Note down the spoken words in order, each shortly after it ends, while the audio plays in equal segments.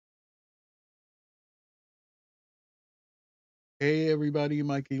Hey everybody,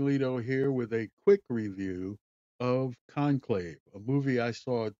 Mikeylito here with a quick review of Conclave, a movie I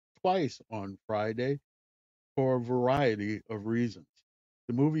saw twice on Friday for a variety of reasons.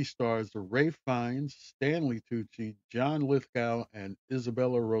 The movie stars Rafe Fiennes, Stanley Tucci, John Lithgow, and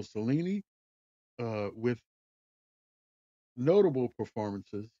Isabella Rossellini, with notable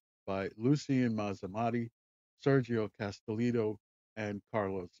performances by Lucien Mazzamati, Sergio Castellito, and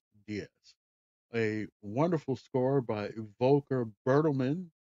Carlos Diaz. A wonderful score by Volker Bertelmann.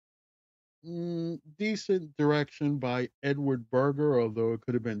 Decent direction by Edward Berger, although it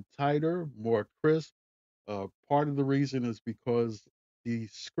could have been tighter, more crisp. Part of the reason is because the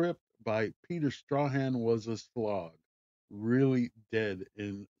script by Peter Strahan was a slog, really dead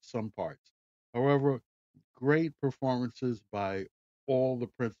in some parts. However, great performances by all the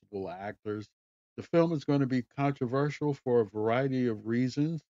principal actors. The film is going to be controversial for a variety of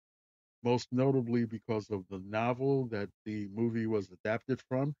reasons, most notably because of the novel that the movie was adapted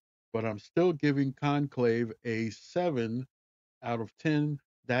from. But I'm still giving Conclave a 7 out of 10.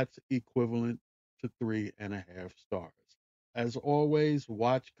 That's equivalent to 3.5 stars. As always,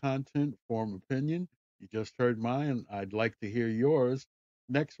 watch content, form opinion. You just heard mine. I'd like to hear yours.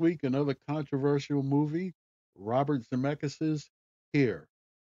 Next week, another controversial movie, Robert Zemeckis' Here.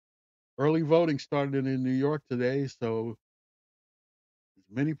 Early voting started in New York today, so there's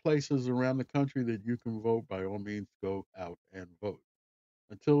many places around the country that you can vote. By all means, go out and vote.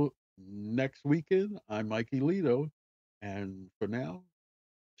 Until next weekend, I'm Mikeylito, and for now,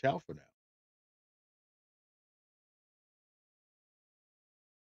 ciao for now.